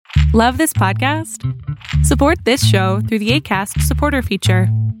Love this podcast? Support this show through the Acast supporter feature.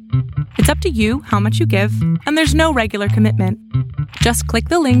 It's up to you how much you give, and there's no regular commitment. Just click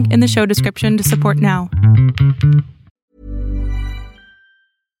the link in the show description to support now.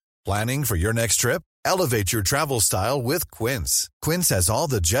 Planning for your next trip? Elevate your travel style with Quince. Quince has all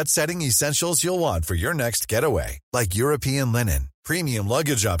the jet-setting essentials you'll want for your next getaway, like European linen, premium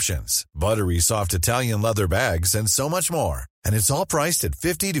luggage options, buttery soft Italian leather bags, and so much more. And it's all priced at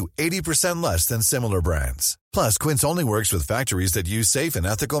 50 to 80% less than similar brands. Plus, Quince only works with factories that use safe and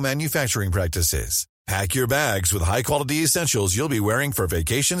ethical manufacturing practices. Pack your bags with high-quality essentials you'll be wearing for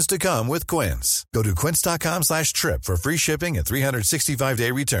vacations to come with Quince. Go to quince.com/trip for free shipping and 365-day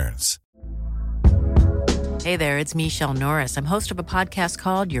returns. Hey there, it's Michelle Norris. I'm host of a podcast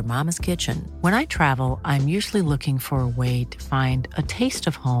called Your Mama's Kitchen. When I travel, I'm usually looking for a way to find a taste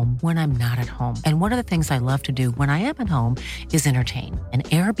of home when I'm not at home. And one of the things I love to do when I am at home is entertain. And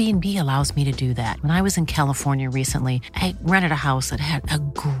Airbnb allows me to do that. When I was in California recently, I rented a house that had a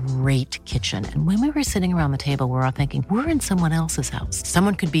great kitchen. And when we were sitting around the table, we were all thinking, we're in someone else's house.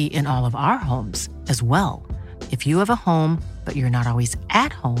 Someone could be in all of our homes as well. If you have a home, but you're not always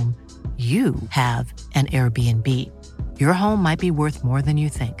at home, you have an Airbnb. Your home might be worth more than you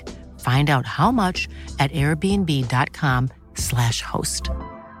think. Find out how much at airbnb.com/host.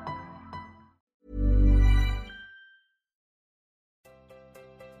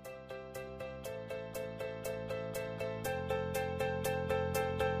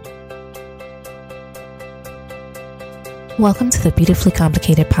 Welcome to the Beautifully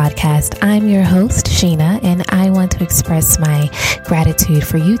Complicated podcast. I'm your host, Sheena, and I want to express my gratitude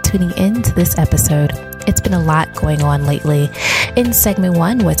for you tuning in to this episode. It's been a lot going on lately. In segment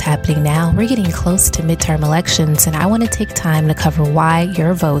 1, what's happening now, we're getting close to midterm elections, and I want to take time to cover why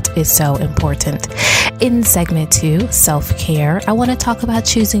your vote is so important. In segment 2, self-care, I want to talk about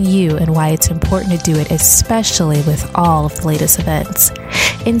choosing you and why it's important to do it, especially with all of the latest events.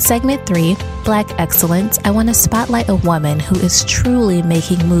 In segment 3, Black Excellence, I want to spotlight a woman who is truly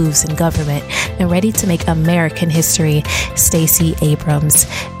making moves in government and ready to make American history, Stacey Abrams.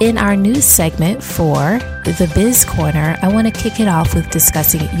 In our news segment 4, The Biz Corner, I want to kick it off with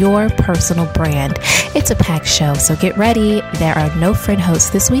discussing your personal brand. It's a packed show, so get ready. There are no friend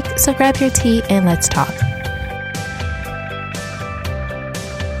hosts this week, so grab your tea and let's talk.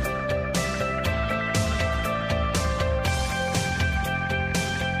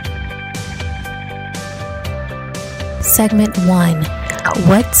 Segment 1,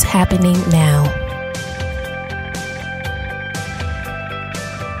 what's happening now?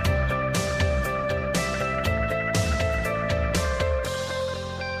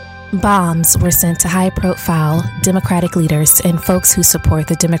 Bombs were sent to high-profile Democratic leaders and folks who support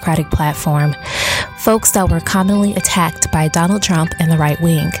the Democratic platform, folks that were commonly attacked by Donald Trump and the right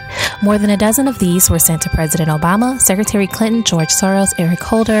wing. More than a dozen of these were sent to President Obama, Secretary Clinton, George Soros, Eric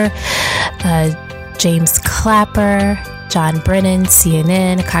Holder, James Clapper, John Brennan,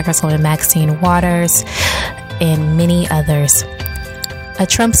 CNN, Congresswoman Maxine Waters, and many others. A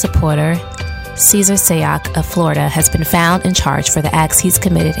Trump supporter, Cesar Sayoc of Florida, has been found and charged for the acts he's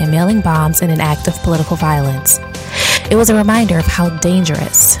committed in mailing bombs in an act of political violence. It was a reminder of how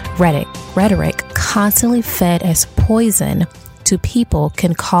dangerous rhetoric constantly fed as poison to people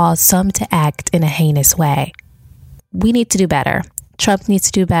can cause some to act in a heinous way. We need to do better. Trump needs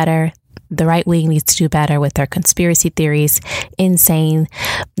to do better. The right wing needs to do better with their conspiracy theories, insane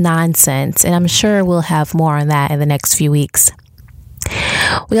nonsense, and I'm sure we'll have more on that in the next few weeks.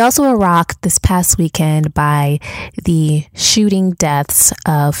 We also were rocked this past weekend by the shooting deaths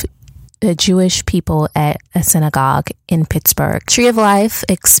of Jewish people at a synagogue in Pittsburgh. Tree of Life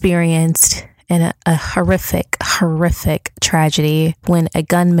experienced a horrific tragedy when a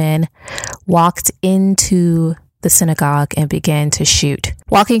gunman walked into the synagogue and began to shoot.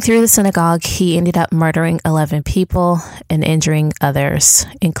 Walking through the synagogue, he ended up murdering 11 people and injuring others,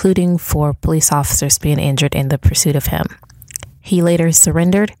 including 4 police officers being injured in the pursuit of him. He later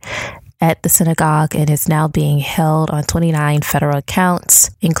surrendered at the synagogue and is now being held on 29 federal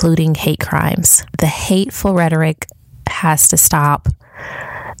counts, including hate crimes. The hateful rhetoric has to stop.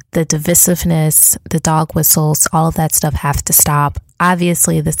 The divisiveness, the dog whistles, all of that stuff has to stop.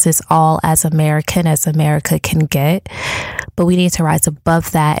 Obviously, this is all as American as America can get, but we need to rise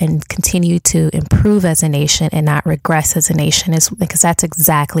above that and continue to improve as a nation and not regress as a nation, because that's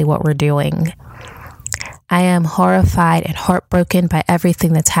exactly what we're doing. I am horrified and heartbroken by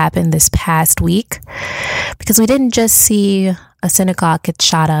everything that's happened this past week, because we didn't just see a synagogue get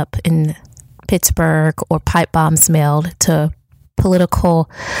shot up in Pittsburgh or pipe bombs mailed to political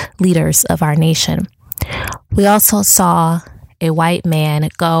leaders of our nation. We also saw a white man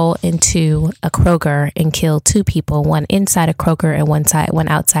go into a Kroger and kill two people, one inside a Kroger and one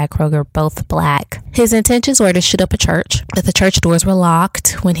outside Kroger, both black. His intentions were to shoot up a church, but the church doors were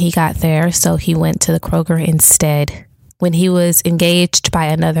locked when he got there, so he went to the Kroger instead. When he was engaged by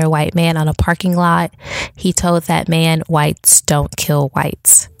another white man on a parking lot, he told that man, "Whites don't kill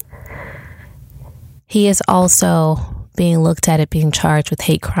whites." He is also being looked at being charged with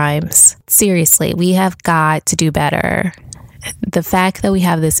hate crimes. Seriously, we have got to do better. The fact that we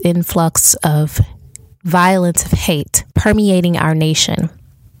have this influx of violence, of hate permeating our nation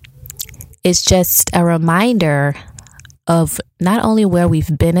is just a reminder of not only where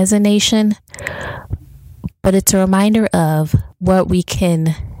we've been as a nation, but it's a reminder of what we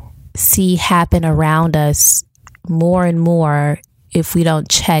can see happen around us more and more if we don't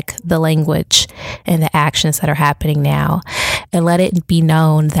check the language and the actions that are happening now. And let it be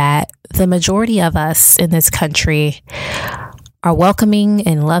known that the majority of us in this country are welcoming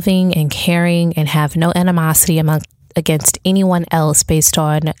and loving and caring and have no animosity against anyone else based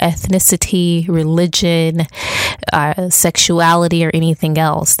on ethnicity, religion, sexuality, or anything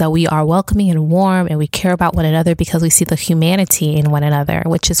else. That we are welcoming and warm and we care about one another because we see the humanity in one another,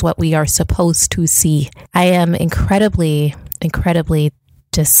 which is what we are supposed to see. I am incredibly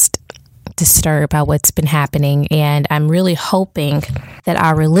just disturbed by what's been happening, and I'm really hoping that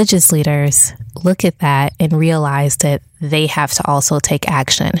our religious leaders look at that and realize that they have to also take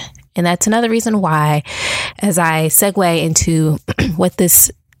action. And that's another reason why, as I segue into what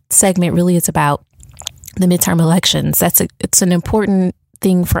this segment really is about, the midterm elections, it's an important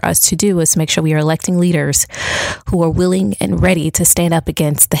thing for us to do, is to make sure we are electing leaders who are willing and ready to stand up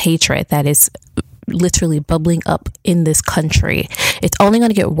against the hatred that is literally bubbling up in this country. It's only going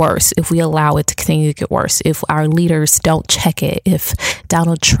to get worse if we allow it to continue to get worse, if our leaders don't check it, if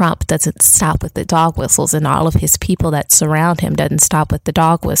Donald Trump doesn't stop with the dog whistles and all of his people that surround him doesn't stop with the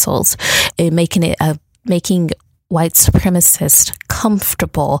dog whistles, and making white supremacists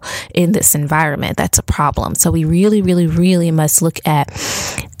comfortable in this environment. That's a problem. So we really, really, really must look at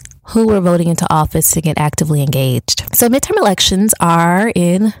who we're voting into office to get actively engaged. So midterm elections are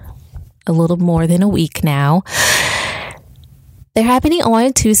in a little more than a week now. They're happening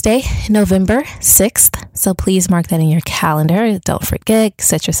on Tuesday, November 6th. So please mark that in your calendar. Don't forget,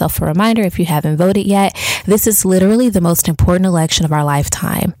 set yourself a reminder if you haven't voted yet. This is literally the most important election of our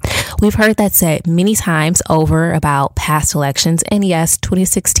lifetime. We've heard that said many times over about past elections. And yes,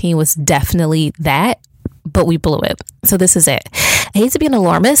 2016 was definitely that, but we blew it. So this is it. I hate to be an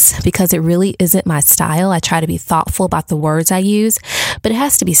alarmist because it really isn't my style. I try to be thoughtful about the words I use, but it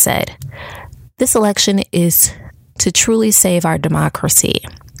has to be said. This election is to truly save our democracy.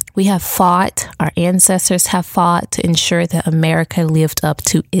 We have fought, our ancestors have fought to ensure that America lived up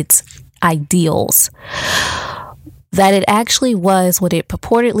to its ideals, that it actually was what it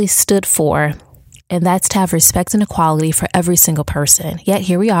purportedly stood for, and that's to have respect and equality for every single person. Yet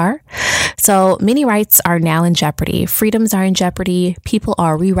here we are. So many rights are now in jeopardy. Freedoms are in jeopardy. People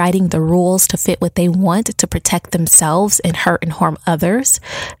are rewriting the rules to fit what they want to protect themselves and hurt and harm others.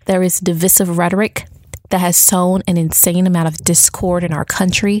 There is divisive rhetoric that has sown an insane amount of discord in our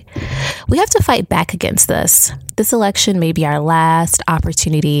country. We have to fight back against this. This election may be our last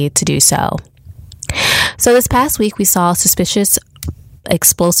opportunity to do so. So this past week, we saw suspicious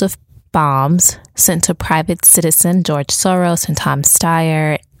explosive bombs sent to private citizen George Soros and Tom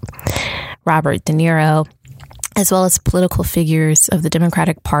Steyer, Robert De Niro, as well as political figures of the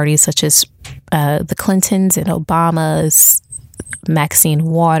Democratic Party, such as the Clintons and Obamas, Maxine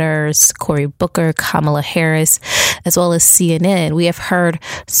Waters, Cory Booker, Kamala Harris, as well as CNN. We have heard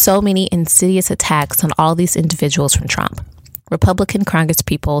so many insidious attacks on all these individuals from Trump. Republican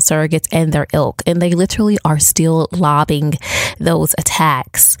congresspeople, surrogates, and their ilk. And they literally are still lobbing those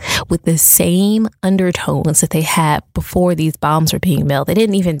attacks with the same undertones that they had before these bombs were being mailed. They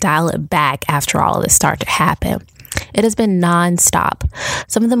didn't even dial it back after all of this started to happen. It has been nonstop.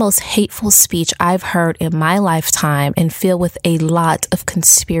 Some of the most hateful speech I've heard in my lifetime, and filled with a lot of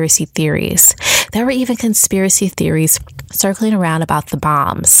conspiracy theories. There were even conspiracy theories circling around about the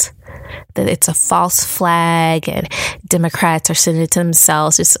bombs, that it's a false flag and Democrats are sending it to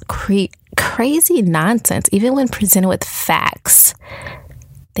themselves. Just crazy nonsense. Even when presented with facts,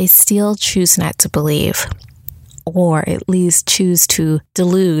 they still choose not to believe, or at least choose to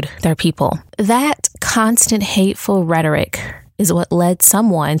delude their people. That constant hateful rhetoric is what led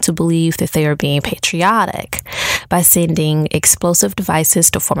someone to believe that they are being patriotic by sending explosive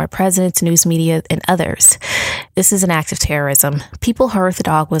devices to former presidents, news media, and others. This is an act of terrorism. People heard the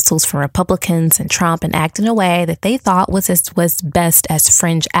dog whistles from Republicans and Trump and acted in a way that they thought was best as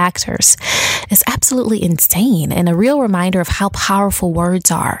fringe actors. It's absolutely insane and a real reminder of how powerful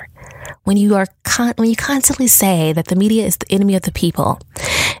words are. When you constantly say that the media is the enemy of the people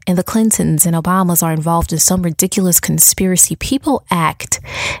and the Clintons and Obamas are involved in some ridiculous conspiracy, people act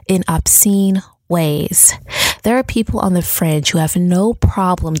in obscene ways. There are people on the fringe who have no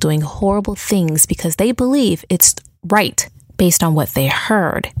problem doing horrible things because they believe it's right based on what they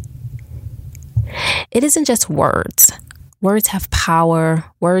heard. It isn't just words. Words have power.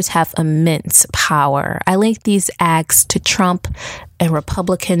 Words have immense power. I link these acts to Trump and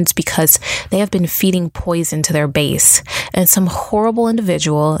Republicans because they have been feeding poison to their base. And some horrible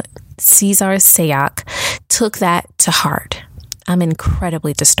individual, Cesar Sayoc, took that to heart. I'm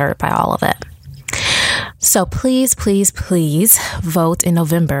incredibly disturbed by all of it. So please, please, please vote in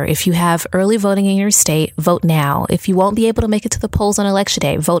November. If you have early voting in your state, vote now. If you won't be able to make it to the polls on election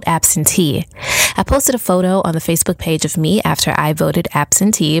day, vote absentee. I posted a photo on the Facebook page of me after I voted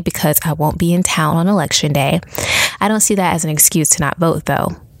absentee because I won't be in town on election day. I don't see that as an excuse to not vote, though.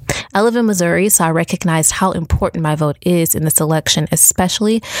 I live in Missouri, so I recognized how important my vote is in this election,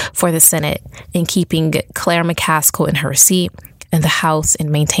 especially for the Senate, in keeping Claire McCaskill in her seat, in the House,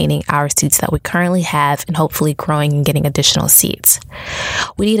 and maintaining our seats that we currently have, and hopefully growing and getting additional seats.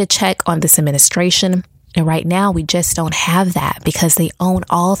 We need a check on this administration, and right now we just don't have that because they own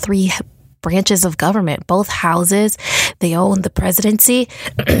all three branches of government, both houses. They own the presidency,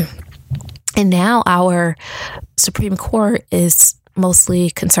 and now our Supreme Court is mostly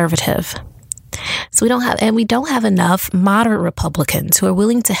conservative. So we don't have enough moderate Republicans who are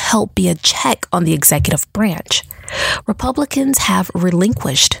willing to help be a check on the executive branch. Republicans have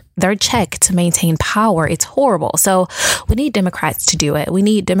relinquished their check to maintain power. It's horrible. So we need Democrats to do it. We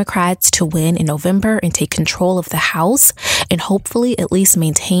need Democrats to win in November and take control of the House and hopefully at least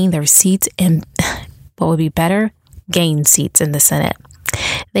maintain their seats and, what would be better, gain seats in the Senate.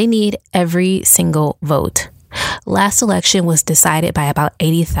 They need every single vote. Last election was decided by about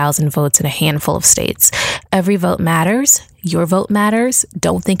 80,000 votes in a handful of states. Every vote matters. Your vote matters.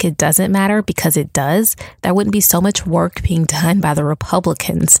 Don't think it doesn't matter, because it does. There wouldn't be so much work being done by the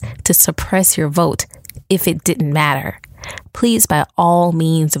Republicans to suppress your vote if it didn't matter. Please, by all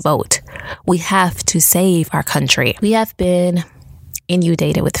means, vote. We have to save our country. We have been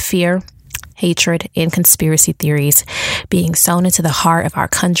inundated with fear, hatred, and conspiracy theories being sown into the heart of our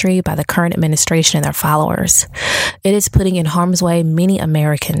country by the current administration and their followers. It is putting in harm's way many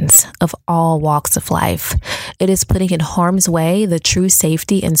Americans of all walks of life. It is putting in harm's way the true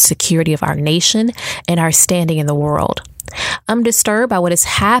safety and security of our nation and our standing in the world. I'm disturbed by what has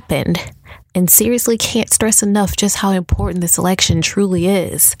happened and seriously can't stress enough just how important this election truly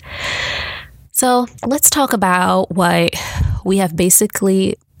is. So let's talk about what we have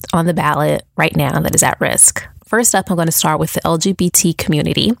basically on the ballot right now that is at risk. First up, I'm going to start with the LGBT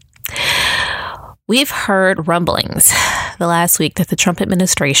community. We've heard rumblings the last week that the Trump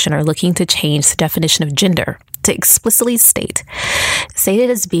administration are looking to change the definition of gender to explicitly state it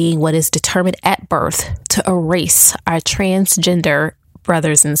as being what is determined at birth to erase our transgender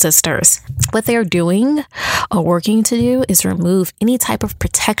brothers and sisters. What they're doing or working to do is remove any type of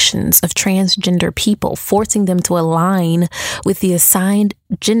protections of transgender people, forcing them to align with the assigned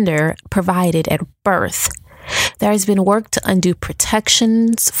gender provided at birth. There has been work to undo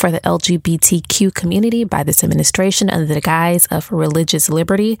protections for the LGBTQ community by this administration under the guise of religious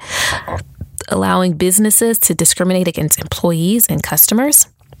liberty, allowing businesses to discriminate against employees and customers.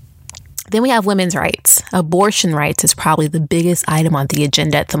 Then we have women's rights. Abortion rights is probably the biggest item on the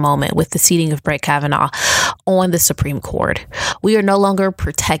agenda at the moment with the seating of Brett Kavanaugh on the Supreme Court. We are no longer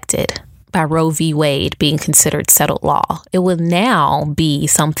protected by Roe v. Wade being considered settled law. It will now be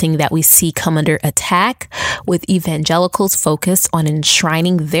something that we see come under attack with evangelicals focused on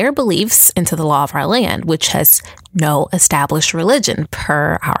enshrining their beliefs into the law of our land, which has no established religion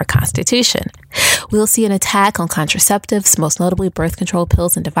per our Constitution. We'll see an attack on contraceptives, most notably birth control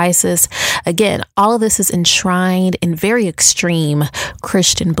pills and devices. Again, all of this is enshrined in very extreme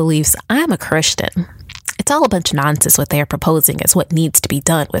Christian beliefs. I'm a Christian. It's all a bunch of nonsense what they are proposing is what needs to be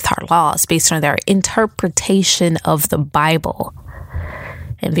done with our laws based on their interpretation of the Bible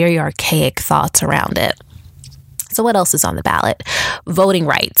and very archaic thoughts around it. So what else is on the ballot? Voting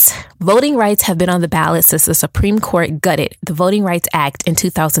rights. Voting rights have been on the ballot since the Supreme Court gutted the Voting Rights Act in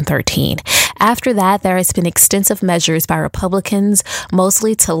 2013. After that, there has been extensive measures by Republicans,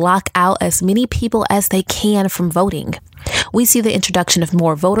 mostly to lock out as many people as they can from voting. We see the introduction of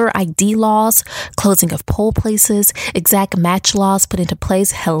more voter ID laws, closing of poll places, exact match laws put into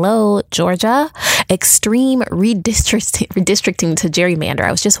place. Hello, Georgia. Extreme redistricting to gerrymander.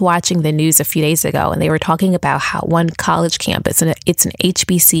 I was just watching the news a few days ago, and they were talking about how one college campus, and it's an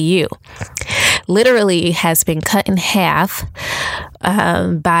HBCU, literally has been cut in half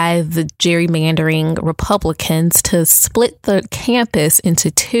by the gerrymandering Republicans to split the campus into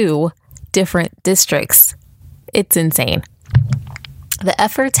two different districts. It's insane. The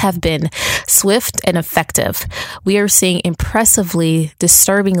efforts have been swift and effective. We are seeing impressively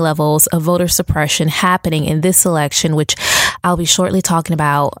disturbing levels of voter suppression happening in this election, which I'll be shortly talking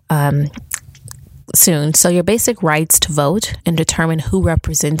about soon. So your basic rights to vote and determine who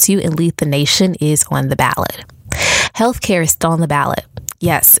represents you and lead the nation is on the ballot. Healthcare is still on the ballot.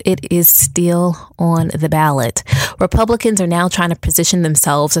 Yes, it is still on the ballot. Republicans are now trying to position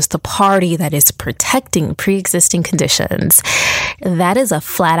themselves as the party that is protecting pre-existing conditions. That is a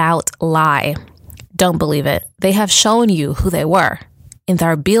flat out lie. Don't believe it. They have shown you who they were in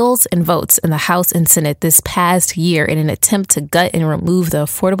their bills and votes in the House and Senate this past year in an attempt to gut and remove the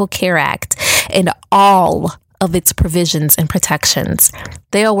Affordable Care Act and all of its provisions and protections.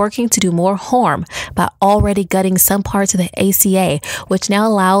 They are working to do more harm by already gutting some parts of the ACA, which now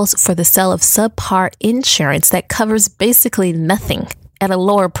allows for the sale of subpar insurance that covers basically nothing at a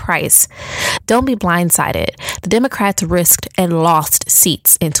lower price. Don't be blindsided. The Democrats risked and lost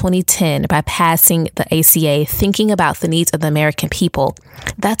seats in 2010 by passing the ACA, thinking about the needs of the American people.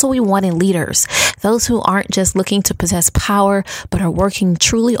 That's what we want in leaders. Those who aren't just looking to possess power, but are working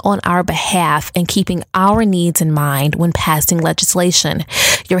truly on our behalf and keeping our needs in mind when passing legislation.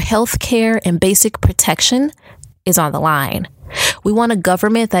 Your health care and basic protection is on the line. We want a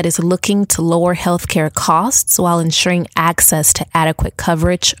government that is looking to lower healthcare costs while ensuring access to adequate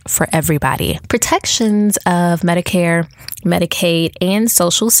coverage for everybody. Protections of Medicare, Medicaid, and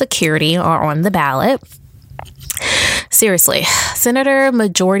Social Security are on the ballot. Seriously, Senator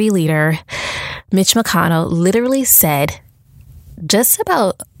Majority Leader Mitch McConnell literally said just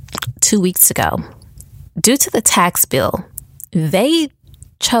about 2 weeks ago, due to the tax bill they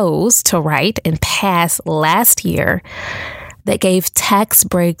chose to write and pass last year that gave tax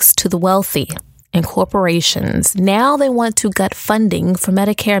breaks to the wealthy and corporations, now they want to gut funding for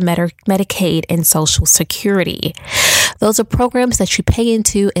Medicare, Medicaid, and Social Security. Those are programs that you pay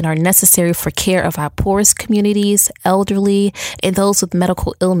into and are necessary for care of our poorest communities, elderly, and those with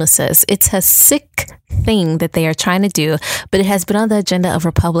medical illnesses. It's a sick thing that they are trying to do, but it has been on the agenda of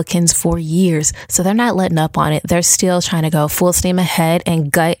Republicans for years, so they're not letting up on it. They're still trying to go full steam ahead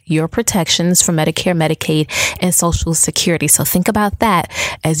and gut your protections for Medicare, Medicaid, and Social Security. So think about that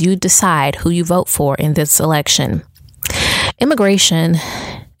as you decide who you vote for in this election. Immigration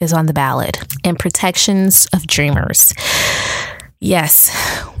is on the ballot and protections of dreamers. Yes,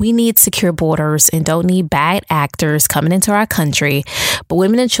 we need secure borders and don't need bad actors coming into our country, but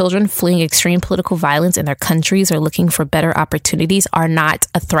women and children fleeing extreme political violence in their countries or looking for better opportunities are not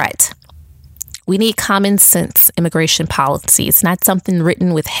a threat. We need common sense immigration policies, not something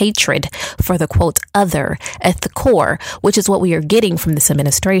written with hatred for the quote other at the core, which is what we are getting from this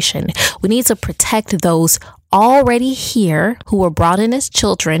administration. We need to protect those already here who were brought in as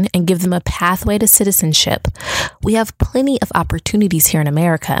children and give them a pathway to citizenship. We have plenty of opportunities here in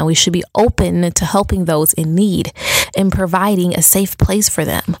America, and we should be open to helping those in need and providing a safe place for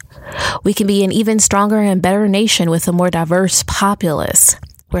them. We can be an even stronger and better nation with a more diverse populace.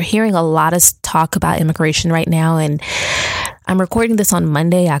 We're hearing a lot of talk about immigration right now, and I'm recording this on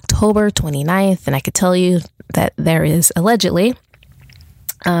Monday, October 29th, and I could tell you that there is allegedly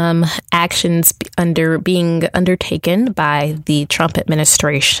actions being undertaken by the Trump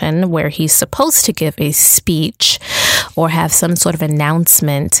administration where he's supposed to give a speech or have some sort of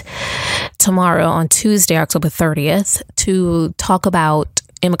announcement tomorrow on Tuesday, October 30th, to talk about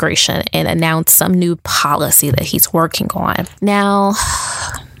immigration and announce some new policy that he's working on. Now,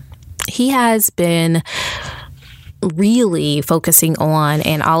 he has been really focusing on,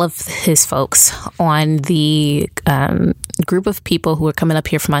 and all of his folks, on the group of people who are coming up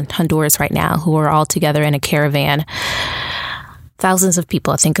here from Honduras right now, who are all together in a caravan. Thousands of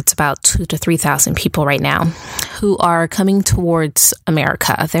people, I think it's about 2,000 to 3,000 people right now, who are coming towards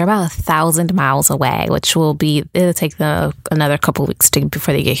America. They're about 1,000 miles away, which will be, it'll take them another couple of weeks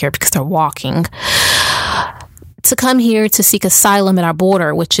before they get here because they're walking, to come here to seek asylum at our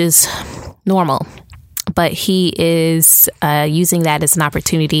border, which is normal. But he is using that as an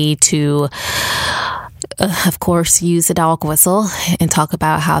opportunity to of course, use a dog whistle and talk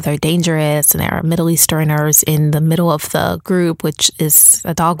about how they're dangerous and there are Middle Easterners in the middle of the group, which is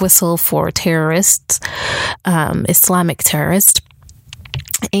a dog whistle for terrorists, Islamic terrorists.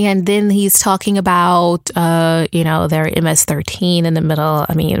 And then he's talking about, their MS-13 in the middle.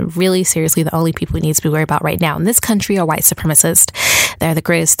 I mean, really, seriously, the only people we need to be worried about right now in this country are white supremacists. They're the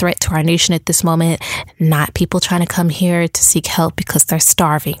greatest threat to our nation at this moment, not people trying to come here to seek help because they're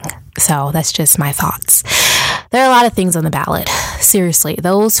starving. So that's just my thoughts. There are a lot of things on the ballot. Seriously,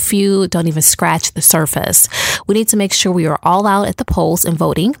 those few don't even scratch the surface. We need to make sure we are all out at the polls and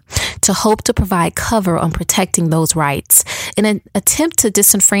voting to hope to provide cover on protecting those rights. In an attempt to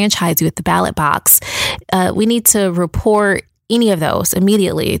disenfranchise you at the ballot box, we need to report any of those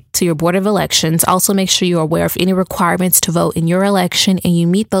immediately to your Board of Elections. Also, make sure you're aware of any requirements to vote in your election and you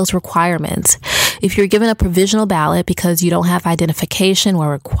meet those requirements. If you're given a provisional ballot because you don't have identification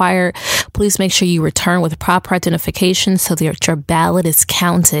or required, please make sure you return with proper identification so that your ballot is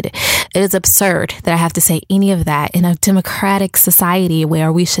counted. It is absurd that I have to say any of that in a democratic society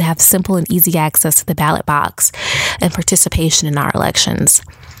where we should have simple and easy access to the ballot box and participation in our elections.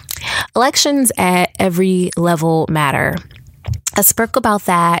 Elections at every level matter. I spoke about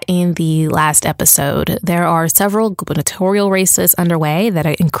that in the last episode. There are several gubernatorial races underway that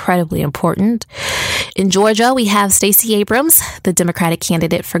are incredibly important. In Georgia, we have Stacey Abrams, the Democratic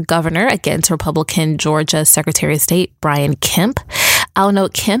candidate for governor, against Republican Georgia Secretary of State Brian Kemp. I'll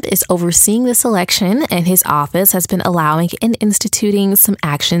note Kemp is overseeing this election, and his office has been allowing and instituting some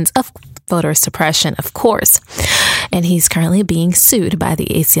actions of voter suppression, of course. And he's currently being sued by the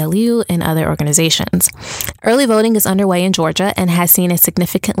ACLU and other organizations. Early voting is underway in Georgia and has seen a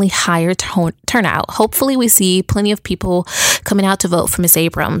significantly higher turnout. Hopefully, we see plenty of people coming out to vote for Ms.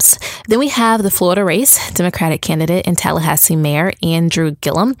 Abrams. Then we have the Florida race, Democratic candidate and Tallahassee Mayor Andrew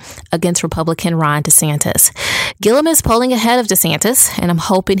Gillum against Republican Ron DeSantis. Gillum is polling ahead of DeSantis, and I'm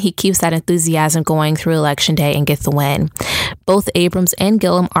hoping he keeps that enthusiasm going through Election Day and gets the win. Both Abrams and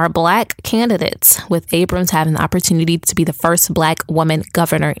Gillum are Black candidates, with Abrams having the opportunity to be the first Black woman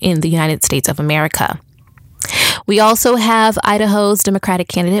governor in the United States of America. We also have Idaho's Democratic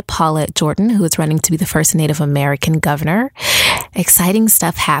candidate Paulette Jordan, who is running to be the first Native American governor. Exciting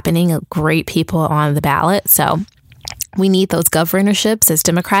stuff happening, great people on the ballot. So we need those governorships. As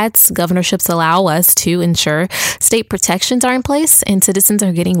Democrats, governorships allow us to ensure state protections are in place and citizens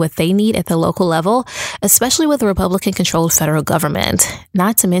are getting what they need at the local level, especially with a Republican-controlled federal government.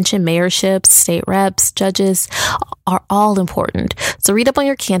 Not to mention mayorships, state reps, judges are all important. So read up on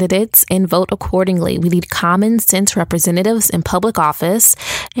your candidates and vote accordingly. We need common sense representatives in public office.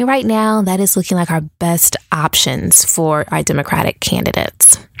 And right now, that is looking like our best options for our Democratic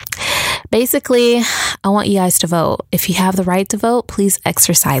candidates. Basically, I want you guys to vote. If you have the right to vote, please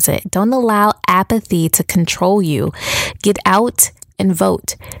exercise it. Don't allow apathy to control you. Get out and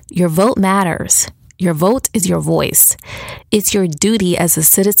vote. Your vote matters. Your vote is your voice. It's your duty as a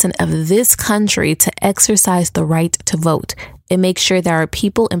citizen of this country to exercise the right to vote and make sure there are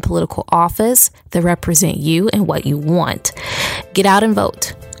people in political office that represent you and what you want. Get out and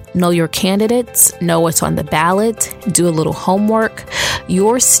vote. Know your candidates, know what's on the ballot, do a little homework.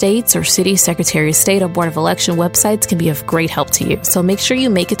 Your state's or city Secretary of State or Board of Election websites can be of great help to you. So make sure you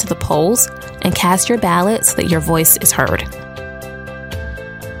make it to the polls and cast your ballot so that your voice is heard.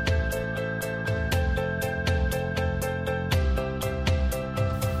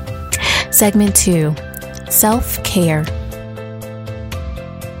 Segment 2, Self-Care.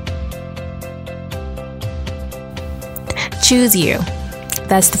 Choose you.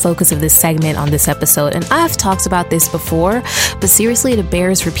 That's the focus of this segment on this episode. And I've talked about this before, but seriously, it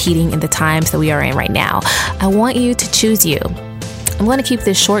bears repeating in the times that we are in right now. I want you to choose you. I'm going to keep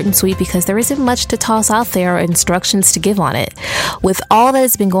this short and sweet because there isn't much to toss out there or instructions to give on it. With all that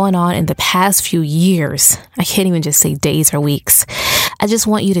has been going on in the past few years, I can't even just say days or weeks. I just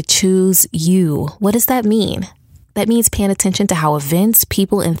want you to choose you. What does that mean? That means paying attention to how events,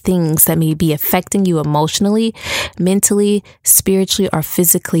 people, and things that may be affecting you emotionally, mentally, spiritually, or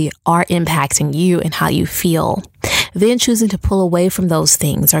physically are impacting you and how you feel. Then choosing to pull away from those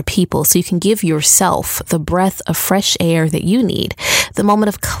things or people so you can give yourself the breath of fresh air that you need, the moment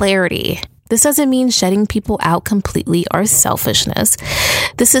of clarity. This doesn't mean shutting people out completely or selfishness.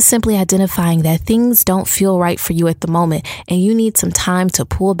 This is simply identifying that things don't feel right for you at the moment and you need some time to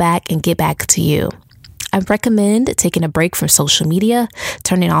pull back and get back to you. I recommend taking a break from social media,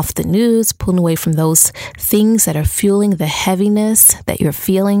 turning off the news, pulling away from those things that are fueling the heaviness that you're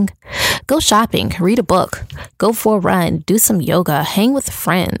feeling. Go shopping, read a book, go for a run, do some yoga, hang with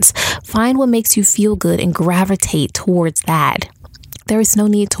friends. Find what makes you feel good and gravitate towards that. there is no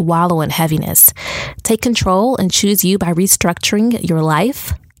need to wallow in heaviness. Take control and choose you by restructuring your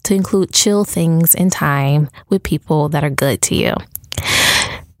life to include chill things and time with people that are good to you.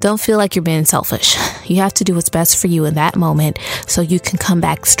 Don't feel like you're being selfish. You have to do what's best for you in that moment so you can come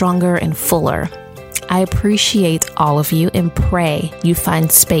back stronger and fuller. I appreciate all of you and pray you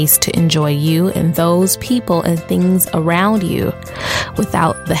find space to enjoy you and those people and things around you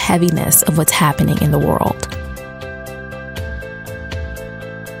without the heaviness of what's happening in the world.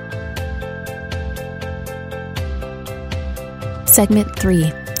 Segment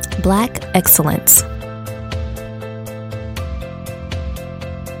 3, Black Excellence.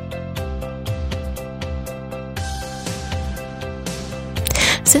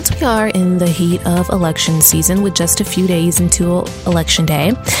 Since we are in the heat of election season with just a few days until Election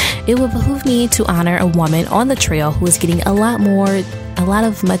Day, it would behoove me to honor a woman on the trail who is getting a lot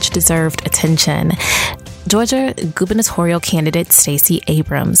of much deserved attention. Georgia gubernatorial candidate Stacey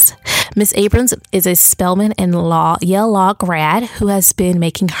Abrams. Miss Abrams is a Spelman and Yale Law grad who has been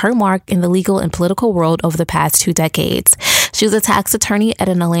making her mark in the legal and political world over the past 2 decades. She was a tax attorney at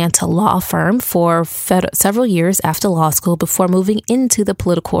an Atlanta law firm for several years after law school before moving into the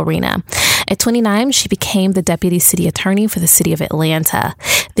political arena. At 29, she became the deputy city attorney for the city of Atlanta.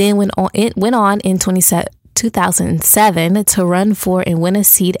 Then went on in 2007 to run for and win a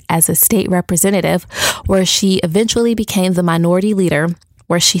seat as a state representative, where she eventually became the minority leader,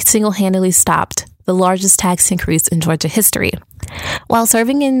 where she single-handedly stopped the largest tax increase in Georgia history. While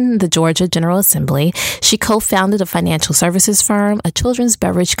serving in the Georgia General Assembly, she co-founded a financial services firm, a children's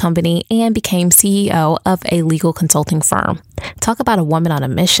beverage company, and became CEO of a legal consulting firm. Talk about a woman on a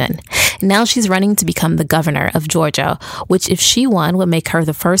mission. Now she's running to become the governor of Georgia, which, if she won, would make her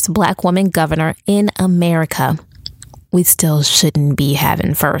the first Black woman governor in America. We still shouldn't be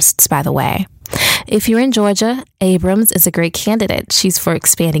having firsts, by the way. If you're in Georgia, Abrams is a great candidate. She's for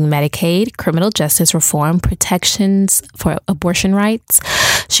expanding Medicaid, criminal justice reform, protections for abortion rights.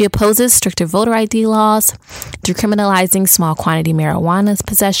 She opposes stricter voter ID laws, decriminalizing small quantity marijuana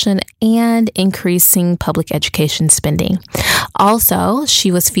possession, and increasing public education spending. Also, she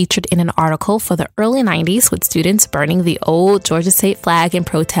was featured in an article for the early 90s with students burning the old Georgia state flag in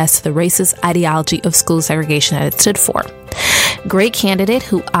protest to the racist ideology of school segregation that it stood for. Great candidate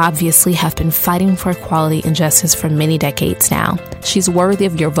who obviously have been fighting for equality and justice for many decades now. She's worthy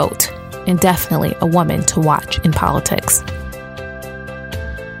of your vote and definitely a woman to watch in politics.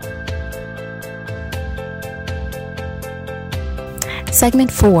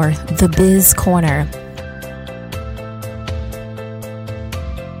 Segment 4, The Biz Corner.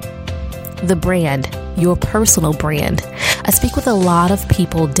 The brand, your personal brand. I speak with a lot of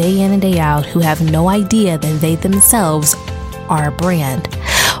people day in and day out who have no idea that they themselves are a brand.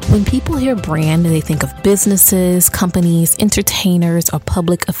 When people hear brand, they think of businesses, companies, entertainers, or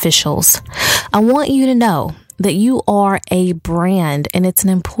public officials. I want you to know that you are a brand, and it's an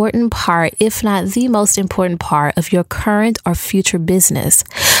important part, if not the most important part, of your current or future business.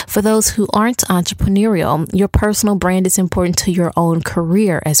 For those who aren't entrepreneurial, your personal brand is important to your own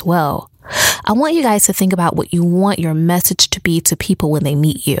career as well. I want you guys to think about what you want your message to be to people when they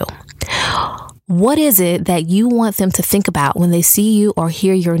meet you. What is it that you want them to think about when they see you or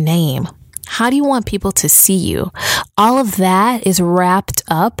hear your name? How do you want people to see you? All of that is wrapped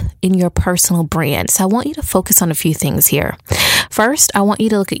up in your personal brand. So I want you to focus on a few things here. First, I want you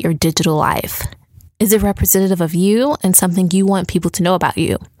to look at your digital life. Is it representative of you and something you want people to know about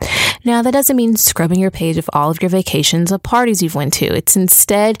you? Now, that doesn't mean scrubbing your page of all of your vacations or parties you've went to. It's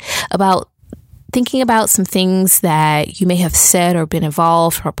instead about thinking about some things that you may have said or been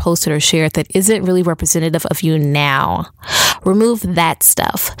involved or posted or shared that isn't really representative of you now. Remove that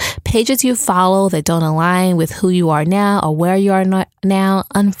stuff. Pages you follow that don't align with who you are now or where you are now,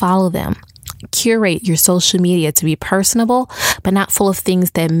 unfollow them. Curate your social media to be personable, but not full of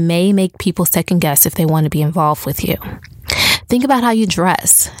things that may make people second guess if they want to be involved with you. Think about how you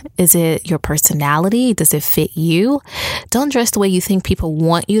dress. Is it your personality? Does it fit you? Don't dress the way you think people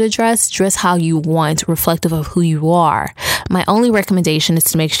want you to dress. Dress how you want, reflective of who you are. My only recommendation is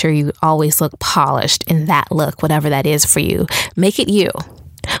to make sure you always look polished in that look, whatever that is for you. Make it you.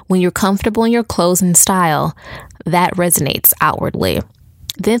 When you're comfortable in your clothes and style, that resonates outwardly.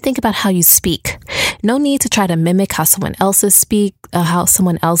 Then think about how you speak. No need to try to mimic how someone else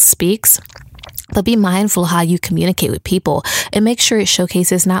speaks. But be mindful how you communicate with people and make sure it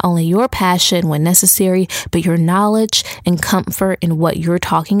showcases not only your passion when necessary, but your knowledge and comfort in what you're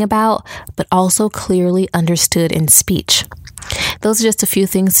talking about, but also clearly understood in speech. Those are just a few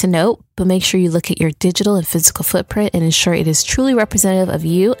things to note, but make sure you look at your digital and physical footprint and ensure it is truly representative of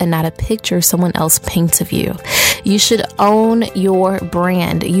you and not a picture someone else paints of you. You should own your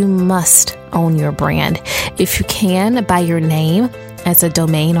brand. You must own your brand. If you can, buy your name as a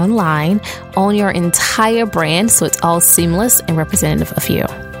domain online. Own your entire brand so it's all seamless and representative of you.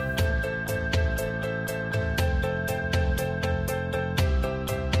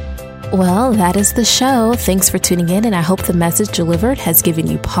 Well, that is the show. Thanks for tuning in, and I hope the message delivered has given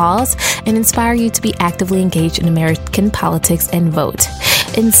you pause and inspire you to be actively engaged in American politics and vote.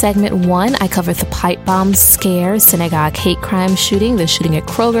 In segment 1, I covered the pipe bomb scare, synagogue hate crime shooting, the shooting at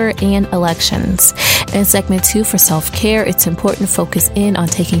Kroger, and elections. In segment 2, for self-care, it's important to focus in on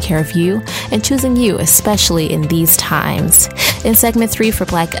taking care of you and choosing you, especially in these times. In segment 3, for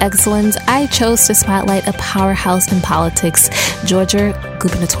Black Excellence, I chose to spotlight a powerhouse in politics, Georgia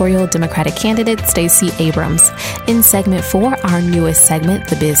gubernatorial Democratic candidate Stacey Abrams. In segment 4, our newest segment,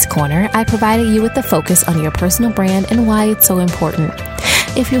 The Biz Corner, I provided you with the focus on your personal brand and why it's so important.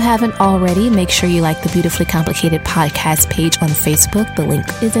 If you haven't already, make sure you like the Beautifully Complicated podcast page on Facebook. The link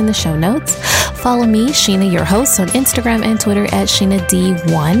is in the show notes. Follow me, Sheena, your host, on Instagram and Twitter at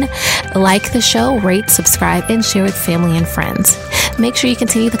SheenaD1. Like the show, rate, subscribe, and share with family and friends. Make sure you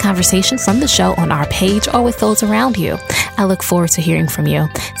continue the conversation from the show on our page or with those around you. I look forward to hearing from you.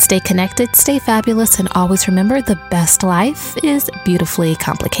 Stay connected, stay fabulous, and always remember the best life is beautifully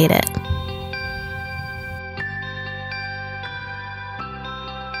complicated.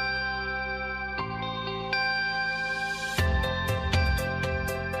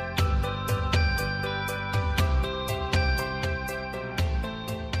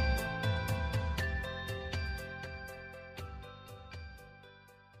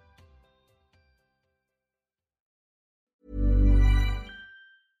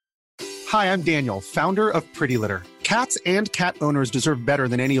 Hi, I'm Daniel, founder of Pretty Litter. Cats and cat owners deserve better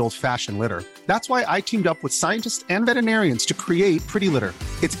than any old-fashioned litter. That's why I teamed up with scientists and veterinarians to create Pretty Litter.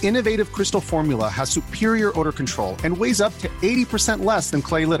 Its innovative crystal formula has superior odor control and weighs up to 80% less than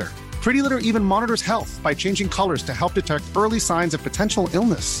clay litter. Pretty Litter even monitors health by changing colors to help detect early signs of potential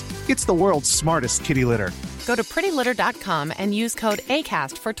illness. It's the world's smartest kitty litter. Go to prettylitter.com and use code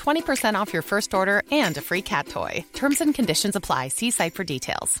ACAST for 20% off your first order and a free cat toy. Terms and conditions apply. See site for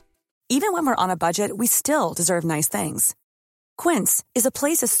details. Even when we're on a budget, we still deserve nice things. Quince is a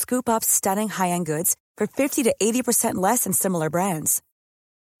place to scoop up stunning high-end goods for 50 to 80% less than similar brands.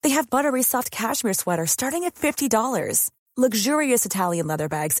 They have buttery soft cashmere sweaters starting at $50, luxurious Italian leather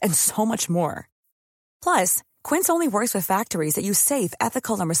bags, and so much more. Plus, Quince only works with factories that use safe,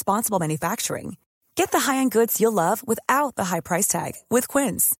 ethical, and responsible manufacturing. Get the high-end goods you'll love without the high price tag with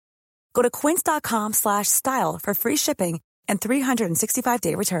Quince. Go to quince.com/style for free shipping and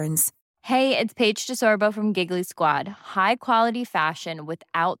 365-day returns. Hey, it's Paige DeSorbo from Giggly Squad. High quality fashion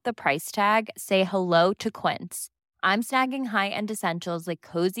without the price tag. Say hello to Quince. I'm snagging high-end essentials like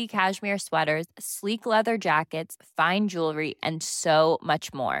cozy cashmere sweaters, sleek leather jackets, fine jewelry, and so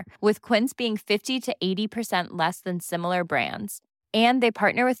much more. With Quince being 50 to 80% less than similar brands. And they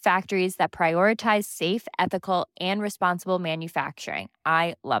partner with factories that prioritize safe, ethical, and responsible manufacturing.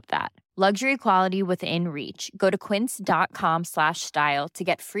 I love that. Luxury quality within reach. Go to quince.com/style to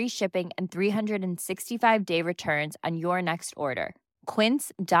get free shipping and 365-day returns on your next order.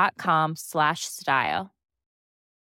 Quince.com/style.